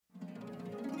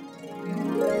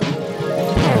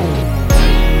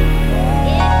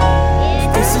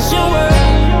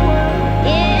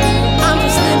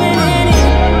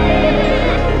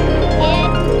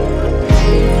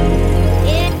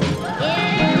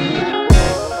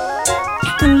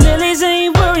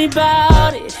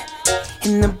about it,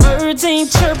 and the birds ain't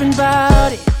chirping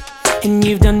about it. And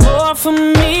you've done more for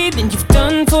me than you've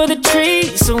done for the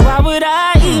trees, so why would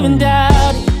I even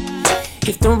doubt it?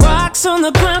 If the rocks on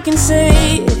the ground can say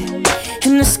it,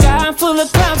 and the sky full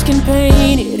of clouds can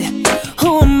paint it,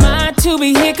 who am I to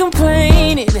be here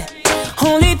complaining?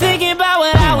 Only thinking about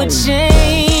what I would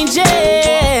change,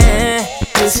 yeah.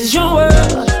 This is your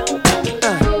world,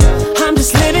 I'm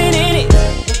just living in it,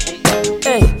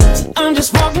 hey. I'm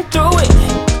just walking through it,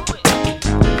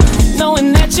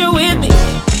 knowing that you're with me.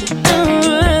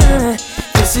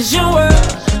 This is your world,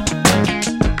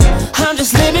 I'm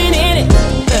just living in it,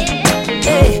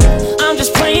 hey. I'm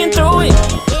just praying through it,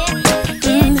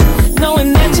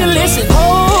 knowing that you listen.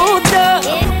 Hold up,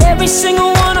 every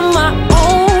single one of my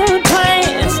own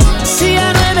plans. See,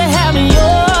 I'd rather have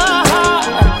your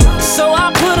heart, so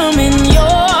I put them in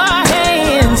your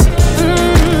hands.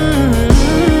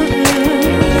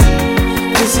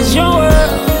 This is your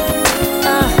world,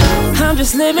 I'm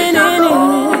just living in it.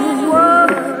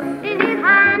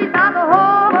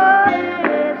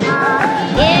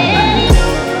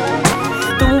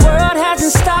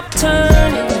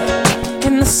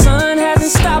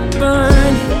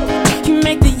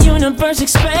 Universe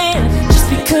expand just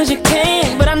because you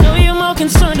can, but I know you're more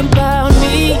concerned about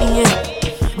me.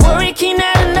 Worry can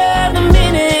add another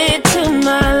minute to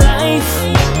my life.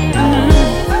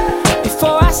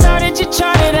 Before I started, you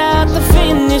charted out the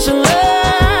finish line.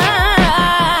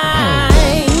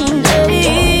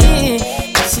 Hey,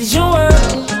 this is your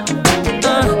world,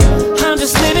 I'm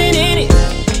just living in it.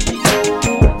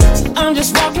 I'm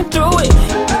just walking through it,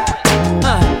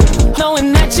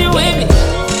 knowing that you're with me.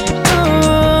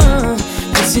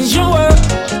 This is your world,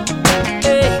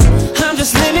 hey. I'm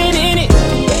just living in it,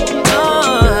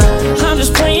 I'm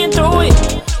just praying through it,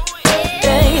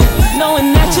 hey.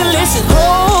 Knowing that you listen.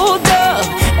 Hold up,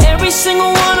 every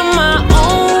single one of my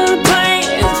own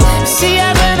plans. See,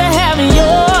 I'd rather have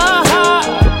your heart,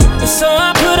 so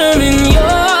I put them in your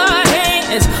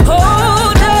hands.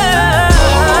 Hold up,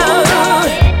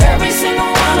 every single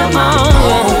one of my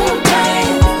own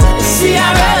plans. See,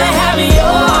 I'd rather have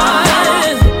your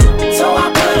heart, so I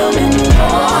put them in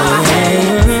your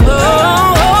hands. Hold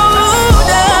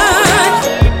up,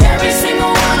 every single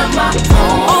one of my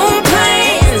own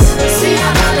plans. See,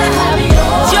 I'd rather have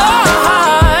your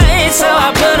heart, so I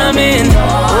put them in.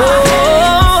 Hold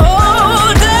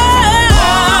up,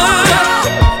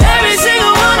 every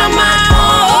single one of my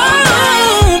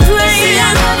own plans. See,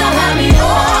 I'd rather have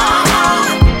your heart,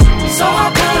 so I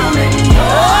put them in your.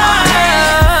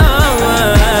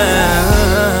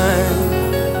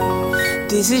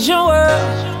 This is your world,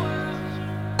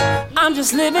 I'm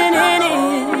just living in it.